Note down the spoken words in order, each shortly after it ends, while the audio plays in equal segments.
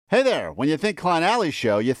Hey there, when you think Klein Alley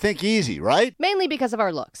Show, you think easy, right? Mainly because of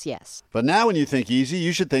our looks, yes. But now when you think easy,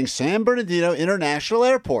 you should think San Bernardino International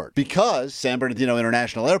Airport. Because San Bernardino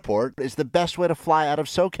International Airport is the best way to fly out of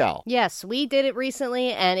SoCal. Yes, we did it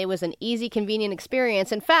recently, and it was an easy, convenient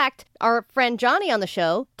experience. In fact, our friend Johnny on the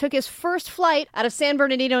show took his first flight out of San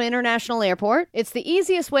Bernardino International Airport. It's the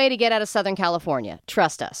easiest way to get out of Southern California.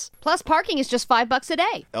 Trust us. Plus, parking is just $5 a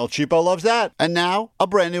day. El Cheapo loves that. And now, a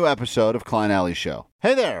brand new episode of Klein Alley Show.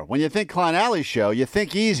 Hey there, when you think Klein Alley Show, you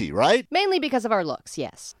think easy, right? Mainly because of our looks,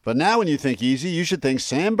 yes. But now when you think easy, you should think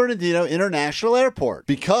San Bernardino International Airport.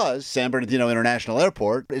 Because San Bernardino International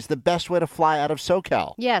Airport is the best way to fly out of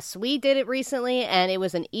SoCal. Yes, we did it recently, and it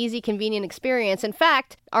was an easy, convenient experience. In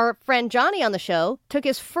fact, our friend Johnny on the show took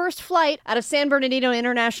his first flight out of San Bernardino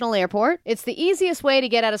International Airport. It's the easiest way to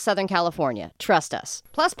get out of Southern California. Trust us.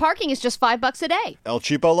 Plus, parking is just $5 a day. El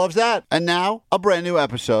Cheapo loves that. And now, a brand new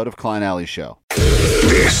episode of Klein Alley Show.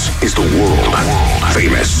 This is the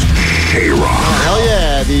world-famous K-Rock. Hell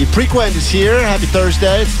yeah, the Prequend is here. Happy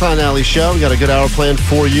Thursday. It's Klein Alley Show. We got a good hour planned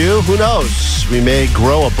for you. Who knows? We may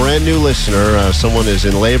grow a brand new listener. Someone is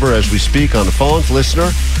in labor as we speak on the phones.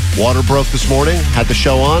 Listener, water broke this morning, had the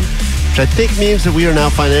show on, which I think means that we are now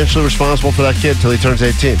financially responsible for that kid till he turns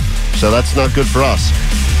 18. So that's not good for us.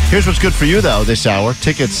 Here's what's good for you, though, this hour.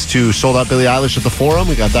 Tickets to Sold Out Billie Eilish at the Forum.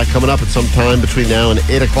 We got that coming up at some time between now and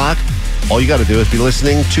 8 o'clock. All you got to do is be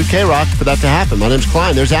listening to K-Rock for that to happen. My name's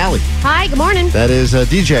Klein. There's Allie. Hi, good morning. That is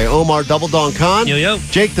DJ Omar Double Don Khan. Yo.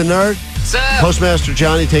 Jake the Nerd. What's up? Postmaster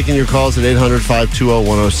Johnny taking your calls at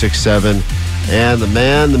 800-520-1067. And the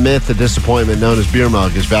man, the myth, the disappointment known as Beer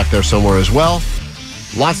Mug is back there somewhere as well.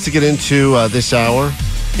 Lots to get into this hour,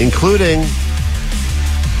 including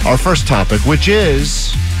our first topic, which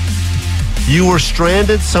is you were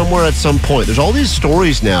stranded somewhere at some point. There's all these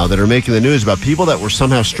stories now that are making the news about people that were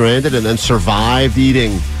somehow stranded and then survived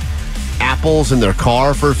eating apples in their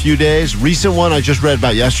car for a few days. Recent one I just read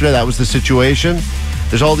about yesterday, that was the situation.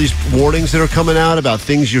 There's all these warnings that are coming out about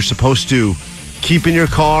things you're supposed to keep in your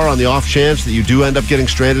car on the off chance that you do end up getting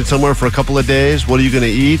stranded somewhere for a couple of days. What are you going to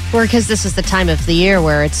eat? Or because this is the time of the year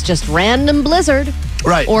where it's just random blizzard.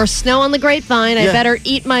 Right. Or snow on the grapevine. I better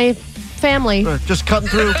eat my family. Just cutting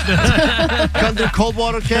through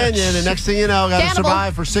Coldwater Canyon, and next thing you know, got to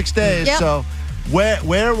survive for 6 days. Yep. So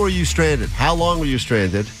where were you stranded? How long were you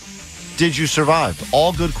stranded? Did you survive?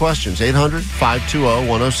 All good questions.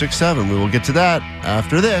 800-520-1067. We will get to that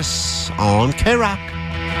after this on K-Rock.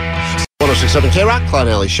 1067 K-Rock, Klein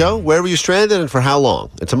Alley Show. Where were you stranded and for how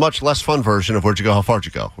long? It's a much less fun version of Where'd You Go, How Far'd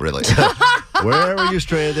You Go, really. Where were you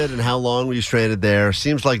stranded and how long were you stranded there?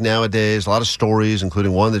 Seems like nowadays, a lot of stories,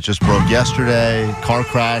 including one that just broke yesterday. Car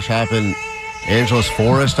crash happened Angeles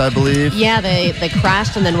Forest, I believe. Yeah, they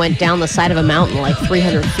crashed and then went down the side of a mountain like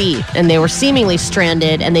 300 feet. And they were seemingly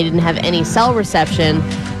stranded and they didn't have any cell reception.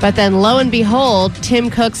 But then lo and behold,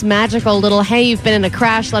 Tim Cook's magical little, hey, you've been in a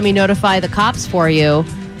crash, let me notify the cops for you,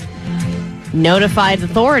 notified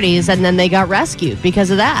authorities, and then they got rescued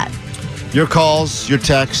because of that. Your calls, your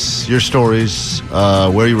texts, your stories,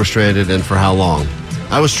 where you were stranded and for how long.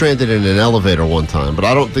 I was stranded in an elevator one time, but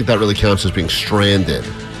I don't think that really counts as being stranded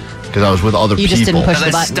because I was with other people. You just didn't push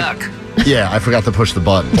the button. Stuck. Yeah, I forgot to push the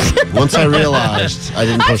button. Once I realized I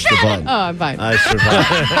didn't push the button. Oh, I'm fine. I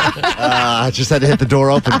survived. I just had to hit the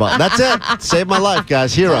door open button. That's it. Saved my life,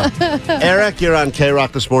 guys. Hero. Eric, you're on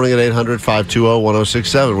K-Rock this morning at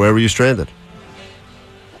 800-520-1067. Where were you stranded?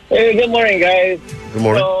 Hey, good morning, guys. Good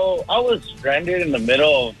morning. So, I was stranded in the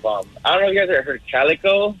middle of, I don't know if you guys ever heard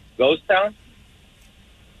Calico, Ghost Town?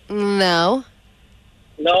 No.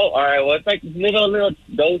 No? All right, well, it's like this little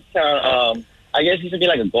ghost town. I guess it used to be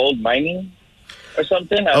like a gold mining or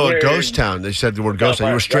something. A ghost town. They said the word ghost town.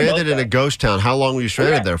 You were stranded in a ghost town. How long were you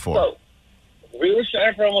stranded there for? So, we were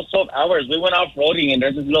stranded for almost 12 hours. We went off-roading, and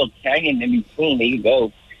there's this little canyon in between that you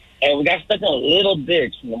go. And we got stuck in a little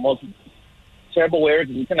ditch in the most terrible way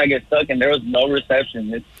because we could not get stuck, and there was no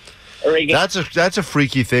reception. That's a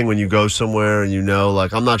freaky thing when you go somewhere and you know,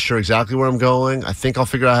 like, I'm not sure exactly where I'm going. I think I'll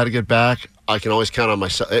figure out how to get back. I can always count on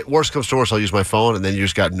myself. Worst comes to worst, I'll use my phone, and then you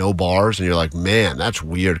just got no bars, and you're like, man, that's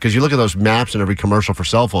weird. Because you look at those maps in every commercial for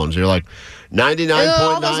cell phones, and you're like, 99.9%.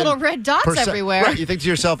 All those little red dots everywhere. Right, you think to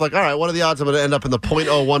yourself, like, all right, what are the odds I'm going to end up in the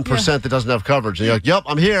 0.01% that doesn't have coverage? And you're like, yep,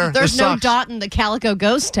 I'm here. There's this no sucks. dot in the Calico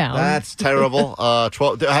Ghost Town. That's terrible.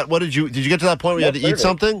 12. What did you get to that point where you had to eat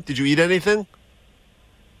something? Did you eat anything?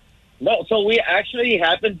 No, so we actually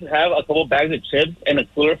happened to have a couple bags of chips and a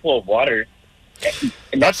cooler full of water.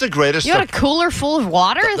 That's the greatest. You had a cooler full of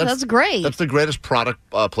water? That's great. That's the greatest product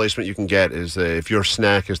placement you can get is if your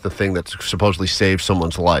snack is the thing that supposedly saves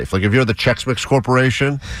someone's life. Like if you're the Chex Mix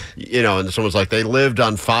Corporation, and someone's like, they lived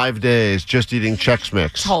on 5 days just eating Chex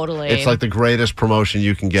Mix. Totally. It's like the greatest promotion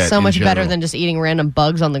you can get. So much better than just eating random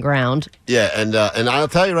bugs on the ground. Yeah, and I'll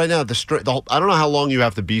tell you right now, I don't know how long you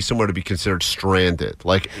have to be somewhere to be considered stranded.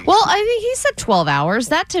 Well, I think he said 12 hours.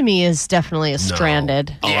 That to me is definitely a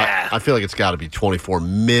stranded. Oh, yeah. I feel like it's got to be 24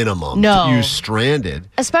 minimum No. to use stranded.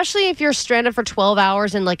 Especially if you're stranded for 12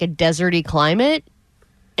 hours in like a deserty climate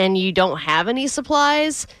and you don't have any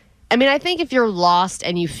supplies. I mean, I think if you're lost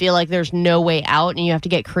and you feel like there's no way out and you have to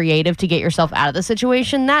get creative to get yourself out of the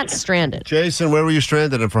situation, that's stranded. Jason, where were you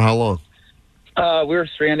stranded and for how long? We were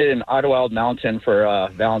stranded in Idlewild Mountain for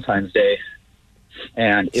Valentine's Day.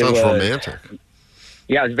 And it Sounds was romantic.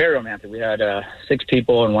 Yeah, it was very romantic. We had 6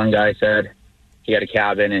 people, and one guy said he had a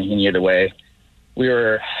cabin and he needed a way. We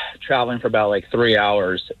were traveling for about 3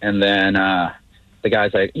 hours, and then the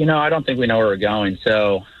guy's like, I don't think we know where we're going.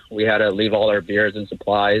 So we had to leave all our beers and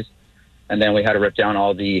supplies, and then we had to rip down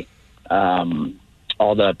all the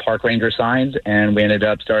park ranger signs, and we ended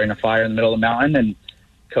up starting a fire in the middle of the mountain and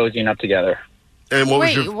cozying up together. And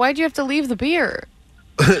why'd you have to leave the beer?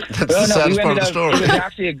 That's the saddest part of the story. It was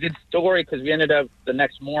actually a good story because we ended up the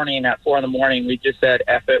next morning at 4 a.m. We just said,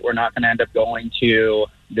 F it, we're not going to end up going to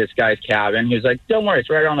this guy's cabin. He was like, don't worry, it's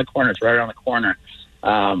right around the corner. It's right around the corner.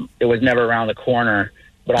 It was never around the corner.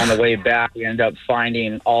 But on the way back, we ended up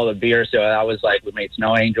finding all the beer. So that was we made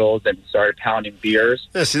snow angels and started pounding beers.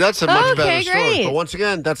 Yeah, see, that's a much better Okay, story. great. But once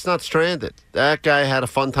again, that's not stranded. That guy had a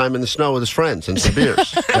fun time in the snow with his friends and some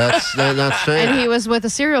beers. That's not stranded. And he was with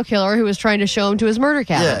a serial killer who was trying to show him to his murder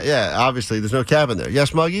cabin. Yeah, obviously, there's no cabin there.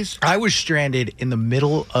 Yes, Muggies? I was stranded in the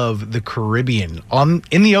middle of the Caribbean,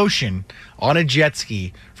 in the ocean, on a jet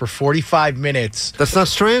ski for 45 minutes. That's not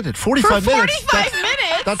stranded. 45 minutes. 45 minutes?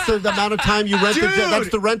 That's the amount of time you rent. That's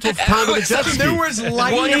the rental time of the jet ski. There was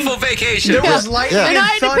lightning. Wonderful vacation. There was lightning. And and I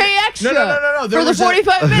had to thunder. pay extra No. for the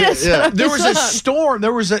 45 minutes. Yeah. There was a storm.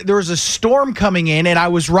 There was a storm coming in, and I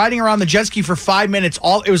was riding around the jet ski for 5 minutes.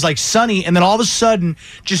 It was sunny, and then all of a sudden,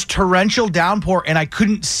 just torrential downpour, and I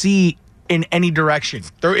couldn't see in any direction.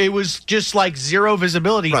 It was just zero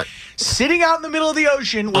visibility. Right. Sitting out in the middle of the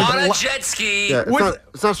ocean with On a jet ski. Yeah,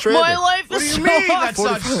 it's not stranded. My life What do is you so mean? That's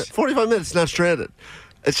not 45 minutes, not stranded.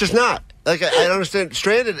 It's just not. I don't understand.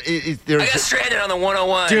 Stranded, I got stranded on the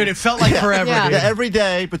 101. Dude, it felt like forever. Yeah. Dude. Yeah, every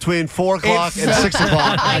day between 4 o'clock and 6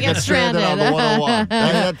 o'clock, I get stranded on the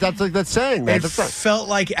stranded. 101. That's saying that. It That's not. felt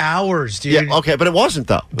like hours, dude. Yeah, okay, but it wasn't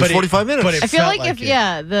though. It was But 45 minutes. but it I feel felt like if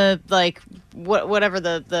it. the whatever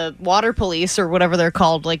the water police or whatever they're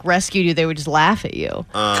called rescued you, they would just laugh at you.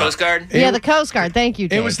 Coast Guard. Yeah, the Coast Guard. Thank you,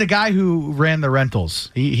 Jake. It was the guy who ran the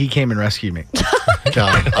rentals. He came and rescued me.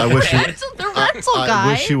 God, I wish you. It's the rental guy.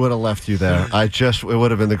 I wish he would have left you there. It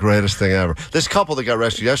would have been the greatest thing ever. This couple that got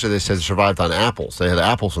rescued yesterday, they said survived on apples. They had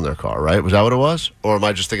apples in their car, right? Was that what it was? Or am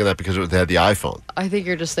I just thinking that because they had the iPhone? I think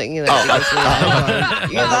you're just thinking that.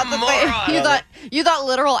 You thought that Moron. you thought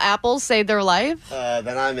literal apples saved their life?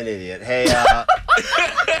 Then I'm an idiot. Hey,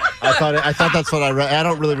 I thought that's what I read. I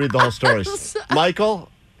don't really read the whole story. Michael,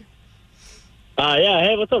 Yeah,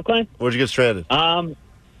 hey, what's up, Klein? where'd you get stranded?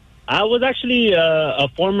 I was actually a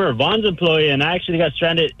former Vons employee, and I actually got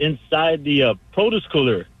stranded inside the produce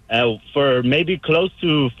cooler for maybe close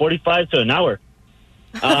to 45 to an hour.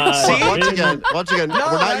 Once again, we're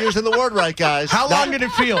not using the word right, guys. How long did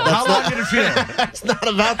it feel? How long did it feel? It's not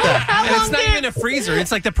about that. And it's not even a freezer.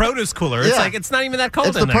 It's like the produce cooler. It's Yeah. it's not even that cold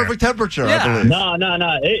It's in the there. perfect temperature, Yeah. I believe.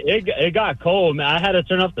 No. It got cold, man. I had to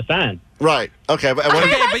turn off the fan. Right. Okay. But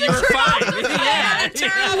Okay, but you were fine. Yeah.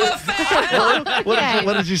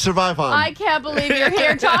 what did you survive on? I can't believe you're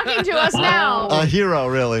here talking to us now. A hero,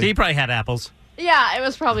 really. He probably had apples. Yeah, it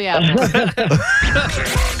was probably apples.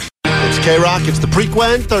 It's K-Rock. It's the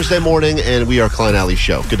Prequen Thursday morning, and we are Klein Alley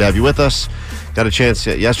Show. Good to have you with us. Got a chance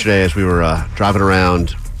yesterday as we were driving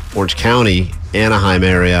around Orange County, Anaheim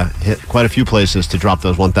area, hit quite a few places to drop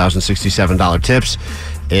those $1,067 tips.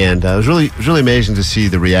 And it was really amazing to see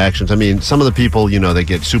the reactions. I mean, some of the people, they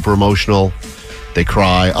get super emotional. They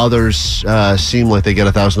cry. Others seem like they get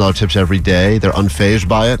 $1,000 tips every day. They're unfazed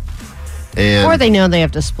by it. And Or they know they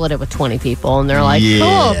have to split it with 20 people, and they're like,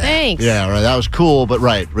 cool, thanks. Yeah, right. That was cool, but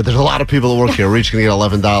there's a lot of people that work here. We're each going to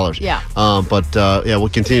get $11. Yeah. We'll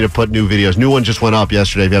continue to put new videos. New one just went up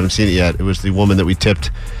yesterday. If you haven't seen it yet, it was the woman that we tipped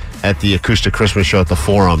at the acoustic Christmas show at the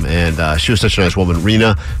Forum, and she was such a nice woman.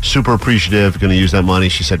 Rena, super appreciative, going to use that money,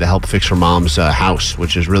 she said, to help fix her mom's house,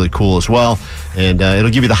 which is really cool as well. And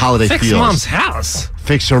it'll give you the holiday Fix feels. mom's house.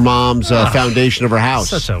 Fix her mom's foundation of her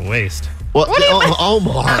house. Such a waste. What do you mean?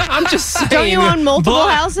 Omar? I'm just saying. Don't you own multiple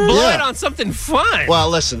houses? Blow Yeah. it on something fun. Well,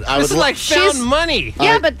 listen, I this would is like She's- found money.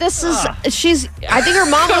 Yeah, but this is I think her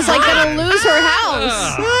mom was like going to lose her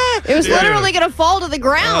house. It was literally going to fall to the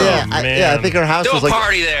ground. I think her house Do was a like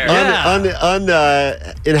party there.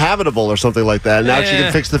 uninhabitable or something like that. Now she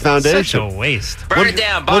can fix the foundation. Such a waste. Burn it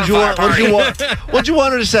down. What'd you Bonfire want? party. What'd you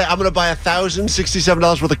want her to say? I'm going to buy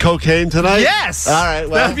 $1,067 worth of cocaine tonight. Yes. All right.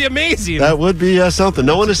 Well, That'd be amazing. that would be something.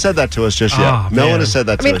 No one has said that to us just yet. Oh, no man. one has said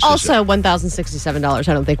that I to mean, us just yet. also $1,067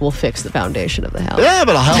 I don't think will fix the foundation of the house. Yeah,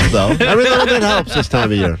 but it'll help though. Every little bit helps this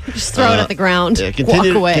time of year. Just throw it at the ground. Yeah, walk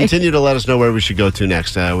away. continue to let us know where we should go to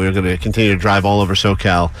next. We're going to continue to drive all over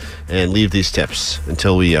SoCal and leave these tips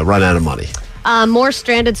until we run out of money. More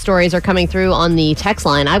stranded stories are coming through on the text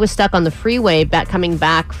line. I was stuck on the freeway coming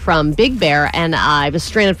back from Big Bear, and I was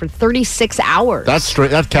stranded for 36 hours. That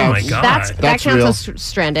counts. Oh my God. That That's counts real. as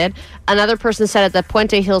stranded. Another person said at the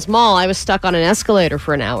Puente Hills Mall, I was stuck on an escalator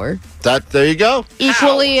for an hour. There you go.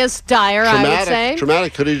 Equally as dire, I would say.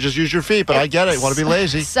 Traumatic. Could have just used your feet, but I get it. Want to be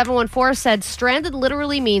lazy. 714 said, stranded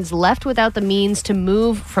literally means left without the means to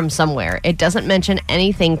move from somewhere. It doesn't mention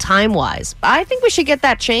anything time-wise. I think we should get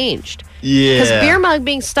that changed. Yeah. Because Beer Mug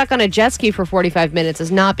being stuck on a jet ski for 45 minutes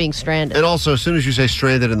is not being stranded. And also, as soon as you say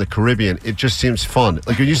stranded in the Caribbean, it just seems fun.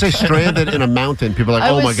 Like when you say stranded in a mountain, people are like, I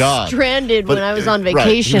 "Oh was my god!" stranded But, when I was on right,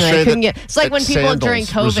 vacation. you I stranded couldn't get. It's like at when people during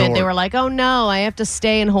Sandals COVID, they Resort. were like, "Oh no, I have to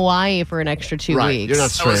stay in Hawaii for an extra 2 Right, weeks." you're not I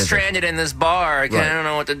was stranded. stranded in this bar. I Right. don't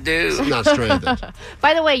know what to do. Not stranded.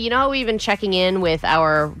 By the way, you know how we've been checking in with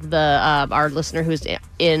our listener who's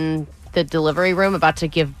in the delivery room about to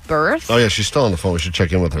give birth. Oh yeah, she's still on the phone. We should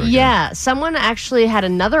check in with her. Again. Yeah, someone actually had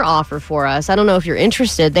another offer for us. I don't know if you're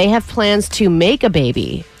interested. They have plans to make a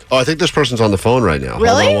baby. Oh, I think this person's on the phone right now.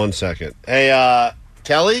 Really? Hold on 1 second. Hey,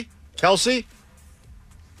 Kelsey. Chelsea.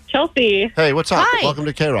 Hey, what's up? Hi. Welcome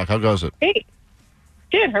to K-Rock. How goes it? Hey.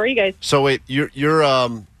 Good. How are you guys? So wait, you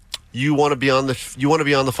want to be on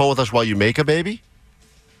the phone with us while you make a baby?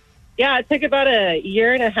 Yeah, it took about a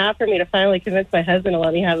year and a half for me to finally convince my husband to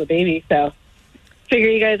let me have a baby. So, figure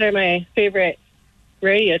you guys are my favorite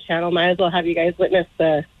radio channel. Might as well have you guys witness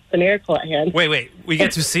the miracle at hand. Wait. We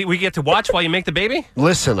get to watch while you make the baby?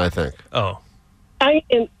 Listen, I think. Oh. I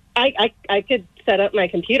could set up my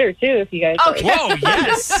computer too if you guys. Okay. Whoa,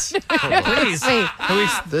 yes. Please. Wait.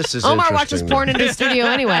 This is Omar interesting. watches porn in his studio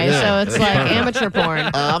anyway, Yeah. so it's like amateur porn.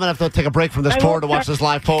 I'm gonna have to take a break from this I porn won't to watch this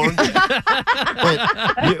live porn.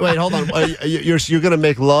 wait, hold on. You're gonna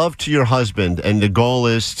make love to your husband, and the goal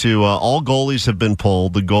is to all goalies have been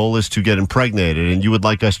pulled. The goal is to get impregnated, and you would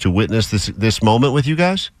like us to witness this moment with you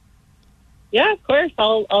guys? Yeah, of course.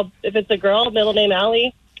 I'll if it's a girl, middle name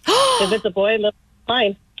Allie. If it's a boy, middle name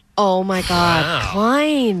Klein. Oh my God, Wow.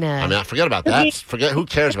 Klein. I mean, forget about that. Forget who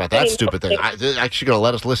cares about that stupid thing. They're actually gonna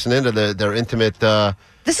let us listen into their intimate.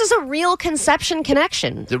 This is a real conception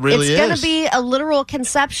connection. It really It's going is. to be a literal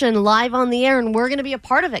conception live on the air, and we're going to be a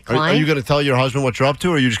part of it, Are Klein. you going to tell your husband what you're up to,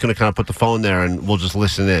 or are you just going to kind of put the phone there and we'll just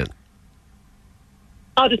listen in?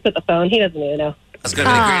 I'll just put the phone. He doesn't need to know. That's going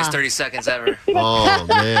to be the greatest 30 seconds ever. Oh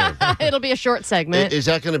man. It'll be a short segment. Is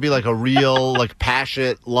that going to be like a real, like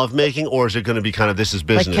passionate lovemaking, or is it going to be kind of this is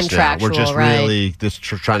business now? contractual, We're just right. really just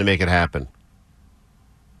trying to make it happen.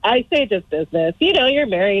 I say just business. You know, you're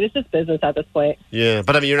married. It's just business at this point. Yeah,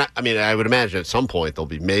 but I mean, you're not. I mean, I would imagine at some point there'll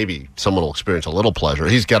be maybe someone will experience a little pleasure.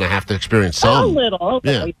 He's going to have to experience some. A little.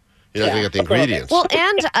 Yeah, you're not going to get the ingredients. Well,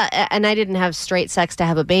 and I didn't have straight sex to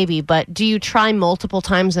have a baby, but do you try multiple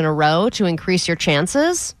times in a row to increase your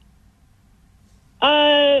chances?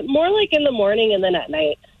 More like in the morning and then at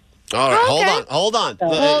night. All right, Okay. hold on.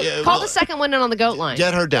 Well, call the second one in on the goat line.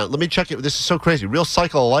 Get her down. Let me check it. This is so crazy. Real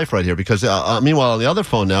cycle of life right here. Because meanwhile, on the other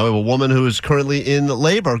phone now, we have a woman who is currently in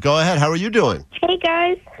labor. Go ahead. How are you doing? Hey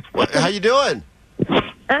guys, How you doing?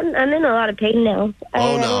 I'm in a lot of pain now.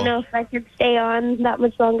 Oh, I no. don't know if I could stay on that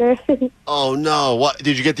much longer. Oh no! What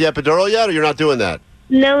did you get the epidural yet, or you're not doing that?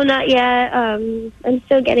 No, not yet. I'm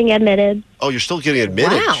still getting admitted. Oh, you're still getting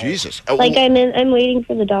admitted. Wow. Jesus. Like I'm waiting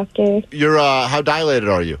for the doctor. You're how dilated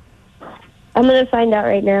are you? I'm gonna find out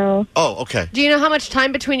right now. Oh, okay. Do you know how much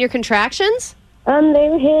time between your contractions? They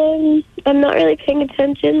were him. I'm not really paying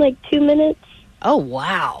attention. Like 2 minutes. Oh,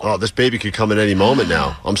 wow. Oh, this baby could come at any moment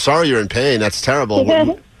now. I'm sorry you're in pain. That's terrible.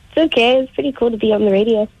 It's okay. It's pretty cool to be on the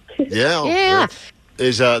radio. Yeah. Yeah.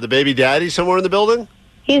 Is the baby daddy somewhere in the building?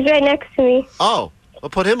 He's right next to me. Oh, we'll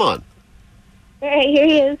put him on. All right, here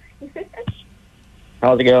he is.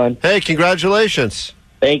 How's it going? Hey, congratulations.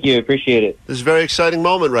 Thank you. Appreciate it. This is a very exciting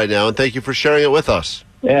moment right now, and thank you for sharing it with us.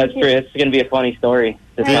 Yeah, it's great. It's going to be a funny story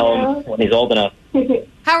to tell him when he's old enough.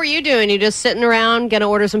 How are you doing? You just sitting around, gonna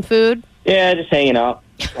order some food? Yeah, just hanging out.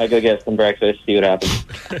 I go get some breakfast, see what happens.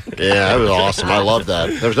 Yeah, that was awesome. I love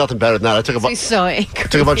that. There was nothing better than that. I took He's so angry.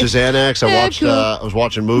 took a bunch of Xanax. Yeah, I was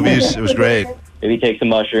watching movies. It was great. Maybe take some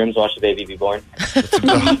mushrooms, watch the baby be born.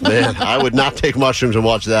 Oh, man, I would not take mushrooms and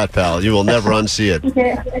watch that, pal. You will never unsee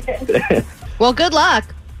it. Well, good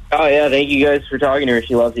luck. Oh, yeah, thank you guys for talking to her.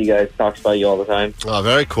 She loves you guys, talks about you all the time. Oh,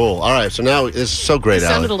 very cool. All right, so now this is so great, He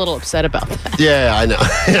sounded Allie. a little upset about that. Yeah, I know.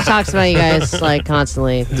 He talks about you guys like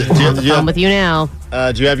constantly. On the phone with you now.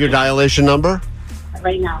 Do you have your dilation number?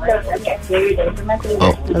 Right now.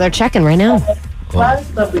 Oh, they're checking right now.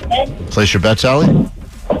 Place your bets, Allie?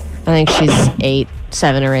 I think she's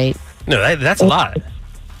 7 or 8. No, that's a lot.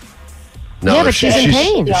 No, Yeah, but if she's in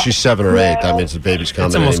pain. If she's 7 or 8, that means the baby's coming.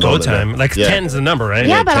 It's almost any go moment. time. Like Yeah. 10's the number, right?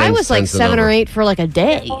 Yeah, but I 10's was like the 7 or number. 8 for like a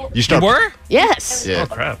day. You start. You were? Yes. Yeah.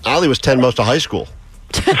 Oh, crap. Allie was 10 most of high school.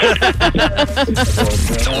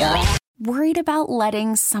 Worried about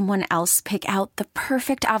letting someone else pick out the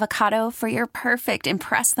perfect avocado for your perfect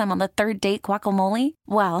impress them on the third date guacamole?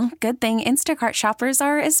 Well, good thing Instacart shoppers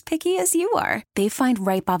are as picky as you are. They find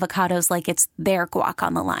ripe avocados like it's their guac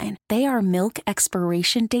on the line. They are milk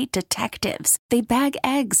expiration date detectives. They bag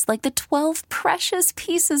eggs like the 12 precious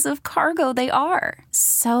pieces of cargo they are.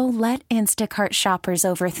 So let Instacart shoppers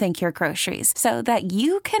overthink your groceries so that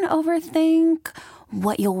you can overthink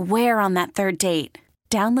what you'll wear on that third date.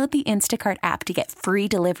 Download the Instacart app to get free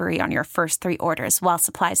delivery on your first 3 orders while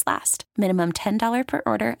supplies last. Minimum $10 per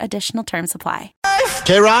order. Additional terms apply.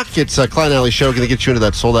 K-Rock, it's Klein Alley Show. Going to get you into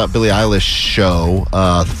that sold-out Billie Eilish show.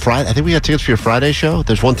 Friday, I think we got tickets for your Friday show.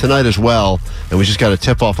 There's one tonight as well, and we just got a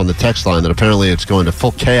tip-off on the text line that apparently it's going to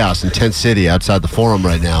full chaos in Tent City outside the Forum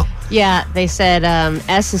right now. Yeah, they said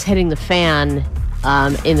S is hitting the fan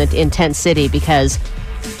in Tent City because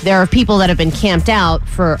there are people that have been camped out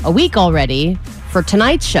for a week already for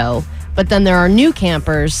tonight's show, but then there are new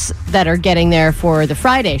campers that are getting there for the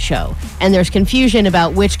Friday show. And there's confusion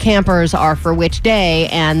about which campers are for which day,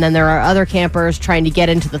 and then there are other campers trying to get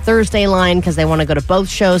into the Thursday line because they want to go to both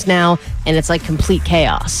shows now, and it's like complete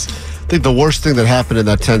chaos. I think the worst thing that happened in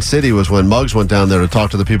that Tent City was when Muggs went down there to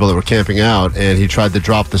talk to the people that were camping out, and he tried to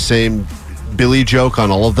drop the same Billy joke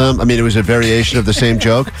on all of them. I mean, it was a variation of the same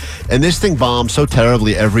joke, and this thing bombs so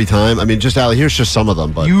terribly every time. I mean, just Allie, here's just some of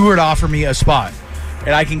them. But You were to offer me a spot,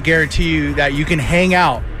 and I can guarantee you that you can hang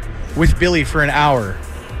out with Billy for an hour.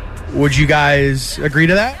 Would you guys agree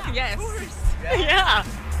to that? Yes. Yeah.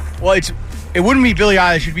 Well, it wouldn't be Billie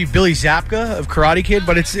Eilish. It'd be Billy Zapka of Karate Kid,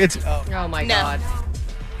 but it's Oh my God.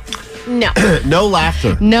 No. no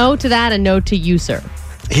laughter. No to that and no to you, sir.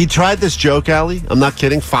 He tried this joke, Allie. I'm not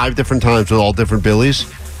kidding. 5 different times with all different Billies.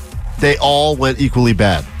 They all went equally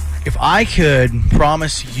bad. If I could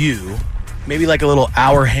promise you maybe like a little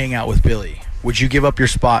hour hangout with Billy, would you give up your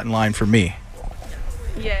spot in line for me?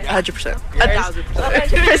 Yeah. 100%. 1,000%.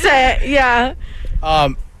 100%. Yeah.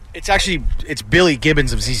 It's Billy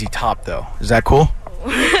Gibbons of ZZ Top, though. Is that cool?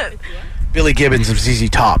 Billy Gibbons of ZZ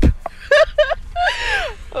Top.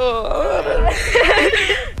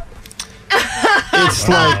 It's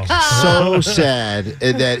like so sad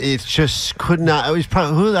that it just could not. I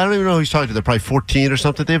don't even know who he's talking to. They're probably 14 or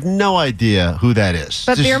something. They have no idea who that is.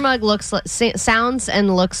 But Just- Beer Mug sounds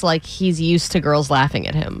and looks like he's used to girls laughing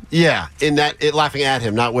at him. Yeah, laughing at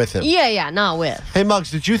him, not with him. Yeah, not with. Hey,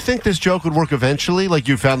 Muggs, did you think this joke would work eventually? Like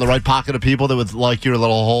you found the right pocket of people that would like your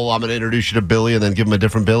little whole, I'm going to introduce you to Billy and then give him a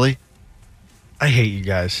different Billy? I hate you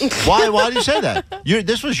guys. Why do you say that?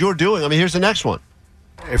 This was your doing. I mean, here's the next one.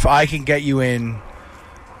 If I can get you in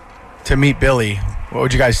to meet Billy, what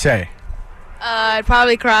would you guys say? I'd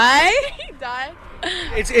probably cry. Die.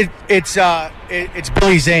 It's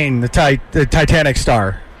Billy Zane, the Titanic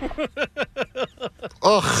star.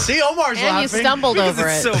 Ugh. See, Omar's And laughing. you stumbled over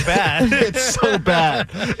it. It's so bad. It's so bad.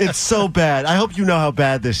 It's so bad. I hope you know how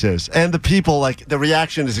bad this is. And the people, like, the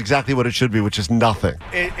reaction is exactly what it should be, which is nothing.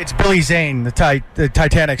 It's Billy Zane, the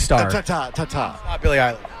Titanic star. Ta-ta. Not Billie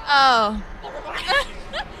Eilish. Oh.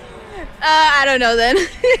 I don't know then.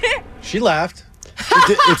 She laughed.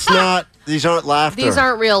 It's not. These aren't laughter. These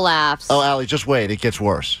aren't real laughs. Oh, Allie, just wait. It gets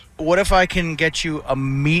worse. What if I can get you a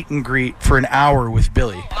meet and greet for an hour with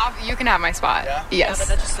Billy? You can have my spot. Yeah? Yes. Yeah, but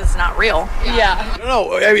that just is not real. Yeah.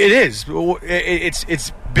 No, I mean, it is.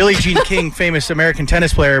 It's Billie Jean King, famous American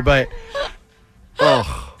tennis player, but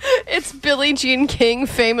It's Billie Jean King,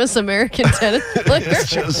 famous American tennis player.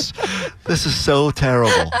 This is so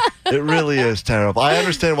terrible. It really is terrible. I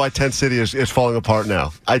understand why Tent City is falling apart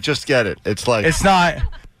now. I just get it. It's like it's not.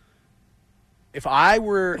 If I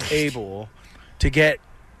were able to get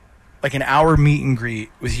like an hour meet and greet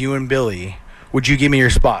with you and Billy, would you give me your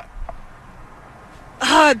spot?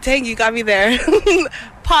 Oh, dang, you got me there.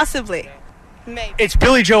 Possibly. It's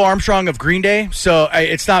Billy Joe Armstrong of Green Day, so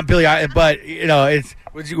it's not Billy, but it's.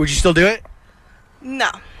 Would you still do it? No.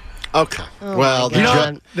 Okay. Well,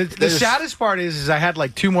 the saddest part is I had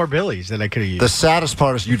like 2 more Billies that I could have used. The saddest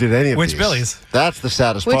part is you did any of Which these. Billies? That's the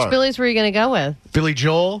saddest Which part. Billies were you going to go with? Billy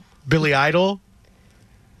Joel, Billy Idol.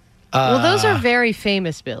 Well, those are very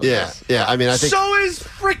famous Billies. Yeah. I mean, I think so is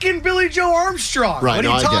freaking Billy Joe Armstrong. Right, What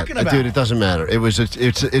are you talking about? Dude, it doesn't matter.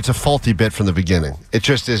 It's a faulty bit from the beginning. It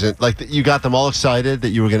just isn't. Like, you got them all excited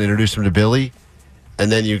that you were going to introduce them to Billy, and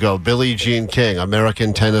then you go, Billie Jean King,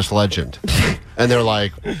 American tennis legend. And they're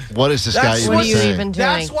like, what is this guy even saying? What are you even doing?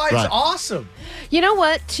 That's why it's awesome. You know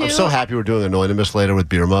what, too? I'm so happy we're doing Anonymous later with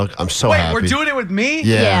Beer Mug. I'm so happy. Wait, we're doing it with me?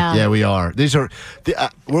 Yeah, we are. These are. We're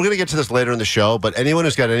going to get to this later in the show, but anyone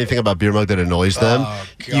who's got anything about Beer Mug that annoys them,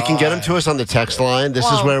 you can get them to us on the text line. This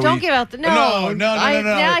is where don't give out the No.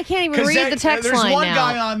 I can't even read the text line There's one now.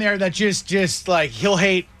 guy on there that just like he'll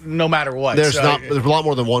hate no matter what. There's a lot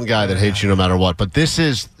more than one guy that hates you no matter what. But these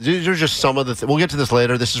are just some of the. We'll get to this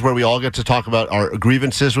later. This is where we all get to talk about our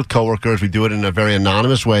grievances with coworkers. We do it in a very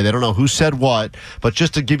anonymous way. They don't know who said what, but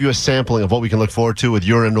just to give you a sampling of what we can look forward to with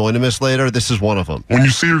your Anonymous later, this is one of them. When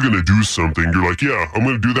you say you're going to do something, you're like, yeah, I'm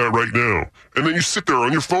going to do that right now. And then you sit there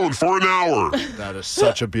on your phone for an hour. That is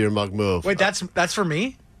such a Beer Mug move. Wait, that's for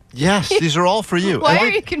me? Yes, these are all for you. Why are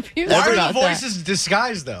you confused? Why are about the voices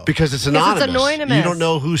disguised, though? Because it's anonymous. It's anonymous. You don't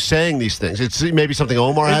know who's saying these things. It's maybe something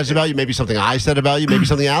Omar has about you, maybe something I said about you, maybe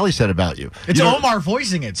something Ali said about you. It's Omar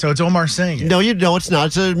voicing it, so it's Omar saying it. No, it's not.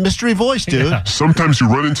 It's a mystery voice, dude. Sometimes you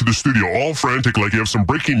run into the studio all frantic like you have some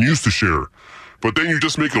breaking news to share. But then you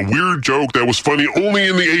just make a weird joke that was funny only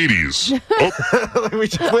in the 80s. Oh. We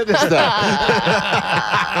just witnessed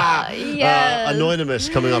that. Yes. Anonymous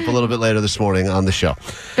coming up a little bit later this morning on the show.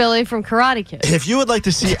 Billy from Karate Kid. If you would like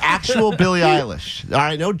to see actual Billie Eilish, all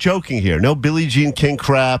right, no joking here, no Billie Jean King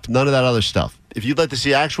crap, none of that other stuff. If you'd like to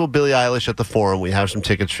see actual Billie Eilish at the Forum, we have some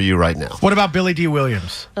tickets for you right now. What about Billy D.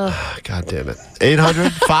 Williams? God damn it.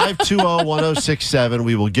 800-520-1067.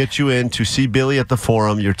 We will get you in to see Billy at the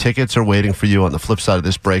Forum. Your tickets are waiting for you on the flip side of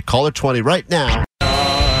this break. Caller 20 right now.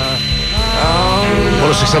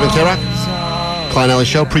 1067 K-Rock. Klein Alley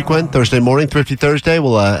Show, Prequin, Thursday morning, Thrifty Thursday.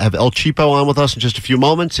 We'll have El Cheapo on with us in just a few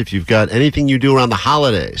moments. If you've got anything you do around the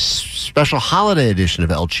holidays, special holiday edition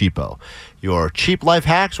of El Cheapo. Your cheap life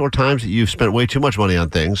hacks or times that you've spent way too much money on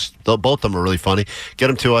things. Both of them are really funny. Get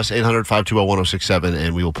them to us, 800-520-1067,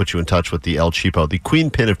 and we will put you in touch with the El Cheapo, the queen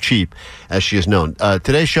pin of cheap, as she is known.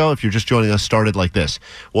 Today's show, if you're just joining us, started like this.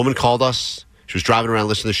 Woman called us. She was driving around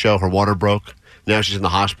listening to the show. Her water broke. Now she's in the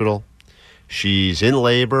hospital. She's in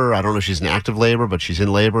labor. I don't know if she's in active labor, but she's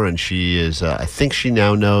in labor, and she is, I think she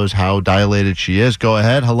now knows how dilated she is. Go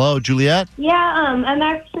ahead. Hello, Juliet? Yeah, I'm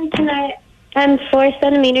actually tonight. I'm 4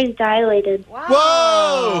 centimeters dilated. Wow.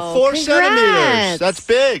 Whoa, 4 centimeters. That's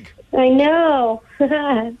big. I know.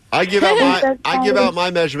 I give out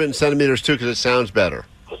my measurement in centimeters too because it sounds better.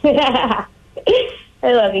 I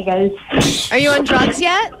love you guys. Are you on drugs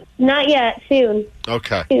yet? Not yet. Soon.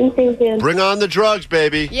 Okay. Soon. Bring on the drugs,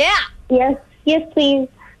 baby. Yeah. Yes, please.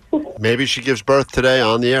 Maybe she gives birth today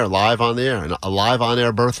on the air, live on the air. And a live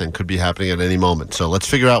on-air birthing could be happening at any moment. So let's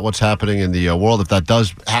figure out what's happening in the world. If that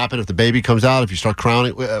does happen, if the baby comes out, if you start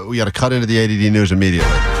crowning, we got to cut into the ADD news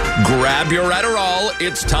immediately. Grab your Adderall.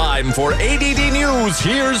 It's time for ADD News.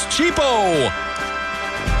 Here's Cheapo.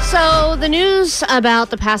 So the news about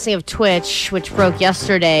the passing of Twitch, which broke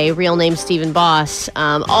yesterday, real name Stephen Boss,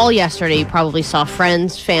 all yesterday you probably saw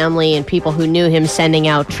friends, family, and people who knew him sending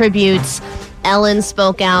out tributes. Ellen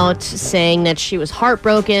spoke out saying that she was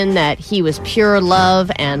heartbroken, that he was pure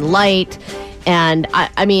love and light. And,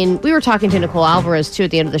 I mean, we were talking to Nicole Alvarez, too,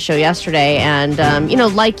 at the end of the show yesterday. And,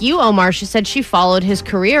 like you, Omar, she said she followed his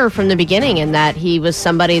career from the beginning and that he was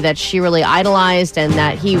somebody that she really idolized and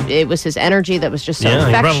that it was his energy that was just so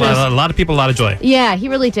infectious. He brought a lot of people a lot of joy. Yeah, he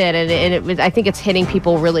really did. And it was, I think it's hitting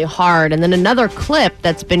people really hard. And then another clip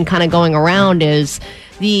that's been kind of going around is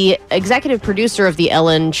the executive producer of The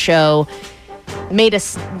Ellen Show made a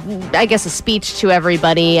speech to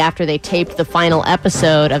everybody after they taped the final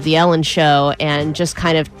episode of The Ellen Show and just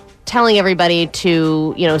kind of telling everybody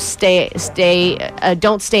to, don't stay in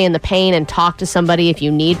the pain and talk to somebody if you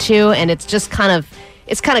need to. And it's just kind of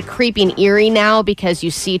creepy and eerie now because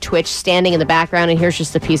you see Twitch standing in the background, and here's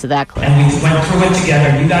just a piece of that clip. And we went through it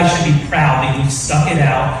together. You guys should be proud that you stuck it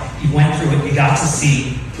out. You went through it. You got to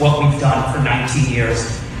see what we've done for 19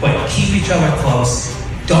 years. But keep each other close.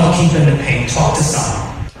 Don't keep in the pain. Talk to someone.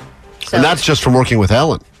 And that's just from working with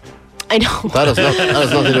Ellen. I know. That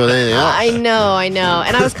has nothing to do with anything else. I know. And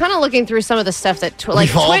I was kind of looking through some of the stuff that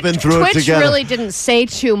We've all been through it Twitch together. really didn't say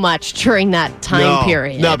too much during that time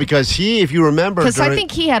period. No, because if you remember... Because I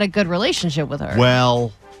think he had a good relationship with her.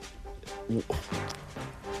 Well,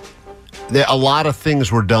 a lot of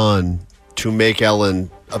things were done to make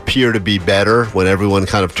Ellen appear to be better when everyone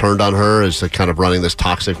kind of turned on her as kind of running this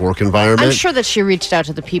toxic work environment. I'm sure that she reached out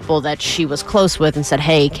to the people that she was close with and said,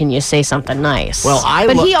 hey, can you say something nice? Well,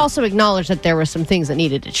 But he also acknowledged that there were some things that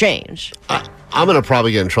needed to change. I'm going to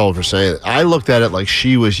probably get in trouble for saying it. I looked at it like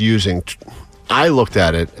she was using... I looked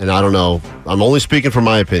at it, and I don't know. I'm only speaking from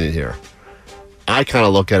my opinion here. I kind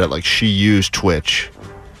of look at it like she used Twitch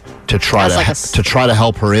to try to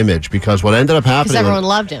help her image, because what ended up happening... Because everyone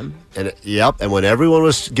loved him. And when everyone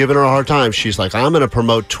was giving her a hard time, she's like, I'm going to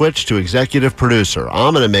promote Twitch to executive producer.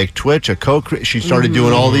 I'm going to make Twitch a co-creator. She started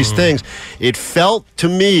doing all these things. It felt to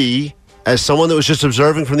me, as someone that was just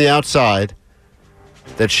observing from the outside,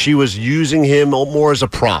 that she was using him more as a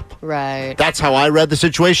prop. Right. That's how I read the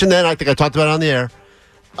situation then. I think I talked about it on the air.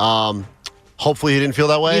 Hopefully he didn't feel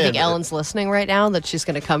that way. You think Ellen's listening right now, that she's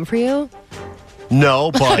going to come for you?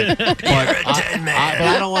 No, but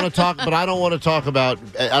I don't want to talk. But I don't want to talk about.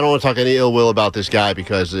 I don't want to talk any ill will about this guy,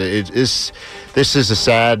 because this is a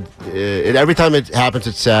sad. Every time it happens,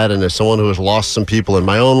 it's sad. And as someone who has lost some people in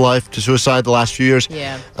my own life to suicide the last few years,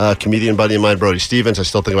 comedian buddy of mine, Brody Stevens, I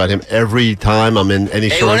still think about him every time I'm in any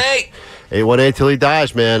sort of 818 till he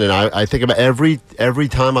dies, man. And I think about every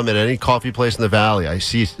time I'm at any coffee place in the Valley, I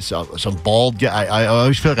see some bald guy. I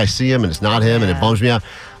always feel like I see him and it's not him, and it bums me out.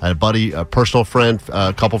 I had a buddy, a personal friend,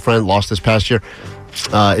 a couple friend, lost this past year.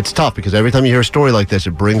 It's tough because every time you hear a story like this,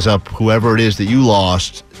 it brings up whoever it is that you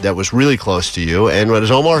lost that was really close to you. And as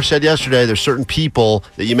Omar said yesterday, there's certain people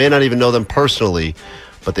that you may not even know them personally,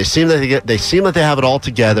 but they seem like they have it all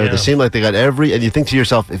together. They seem like they got and you think to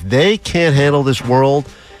yourself, if they can't handle this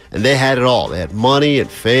world, and they had it all. They had money and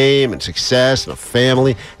fame and success and a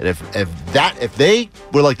family. And if they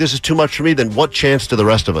were like, this is too much for me, then what chance do the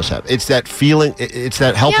rest of us have? It's that feeling. It's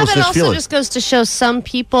that helplessness but it also feeling. just goes to show some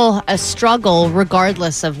people struggle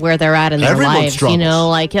regardless of where they're at in their Everyone lives. struggles. You know,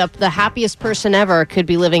 like the happiest person ever could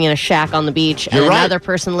be living in a shack on the beach, and You're right. another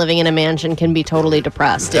person living in a mansion can be totally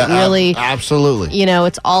depressed. It Yeah, really, absolutely. you know,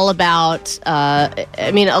 it's all about.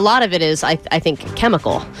 I mean, a lot of it is, I think,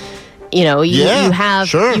 chemical. You know, you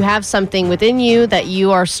have something within you that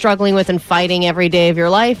you are struggling with and fighting every day of your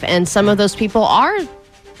life, and some of those people are,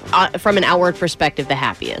 from an outward perspective, the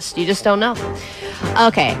happiest. You just don't know.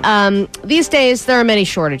 Okay, these days there are many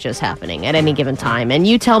shortages happening at any given time, and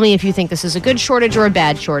you tell me if you think this is a good shortage or a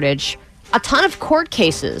bad shortage. A ton of court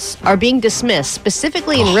cases are being dismissed,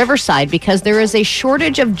 specifically in Riverside, because there is a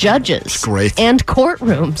shortage of judges and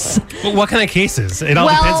courtrooms. Well, what kind of cases? It all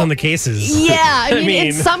depends on the cases. Yeah, I mean,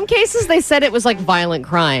 in some cases they said it was like violent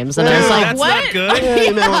crimes, and I was like, that's "What?" not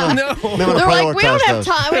good. They're like, "We don't have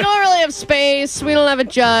time. We don't really have space. We don't have a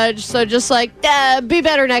judge. So just like, be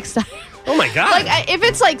better next time." Oh my God! Like if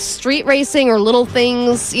it's like street racing or little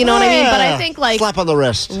things, you know what I mean. But I think like slap on the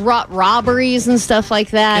wrist, robberies and stuff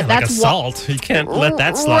like that. Yeah, that's like assault. You can't let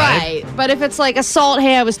that slide. Right, but if it's like assault,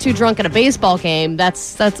 hey, I was too drunk at a baseball game.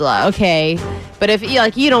 That's okay. But if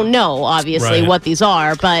you don't know obviously what these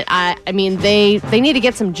are, but I mean they need to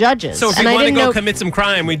get some judges. So if you want to go commit some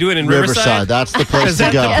crime, we do it in Riverside. That's the place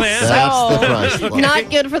to go. That's the place.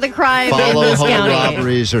 Not good for the crime in Follow this home county.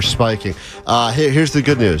 robberies are spiking. Here's the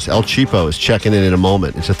good news. El Cheapo is checking in a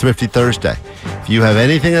moment. It's a Thrifty Thursday. If you have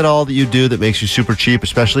anything at all that you do that makes you super cheap,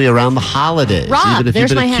 especially around the holidays, Rob, even if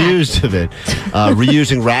there's you've been my hat. accused of it,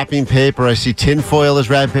 reusing wrapping paper. I see tinfoil as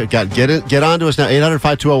wrapping paper. Get on to us now.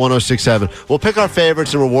 800-520-1067. We'll pick our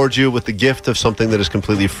favorites and reward you with the gift of something that is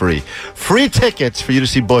completely free. Free tickets for you to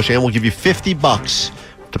see Bush, and we'll give you $50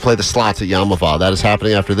 to play the slots at Yamava. That is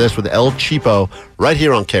happening after this with El Cheapo right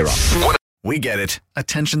here on K-Rock. We get it.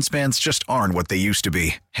 Attention spans just aren't what they used to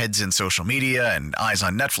be. Heads in social media and eyes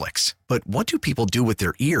on Netflix. But what do people do with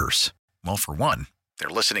their ears? Well, for one, they're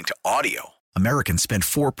listening to audio. Americans spend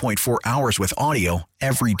 4.4 hours with audio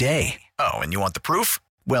every day. Oh, and you want the proof?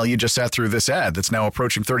 Well, you just sat through this ad that's now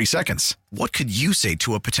approaching 30 seconds. What could you say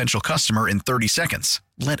to a potential customer in 30 seconds?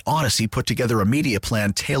 Let Odyssey put together a media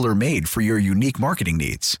plan tailor-made for your unique marketing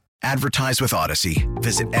needs. Advertise with Odyssey.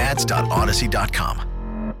 Visit ads.odyssey.com.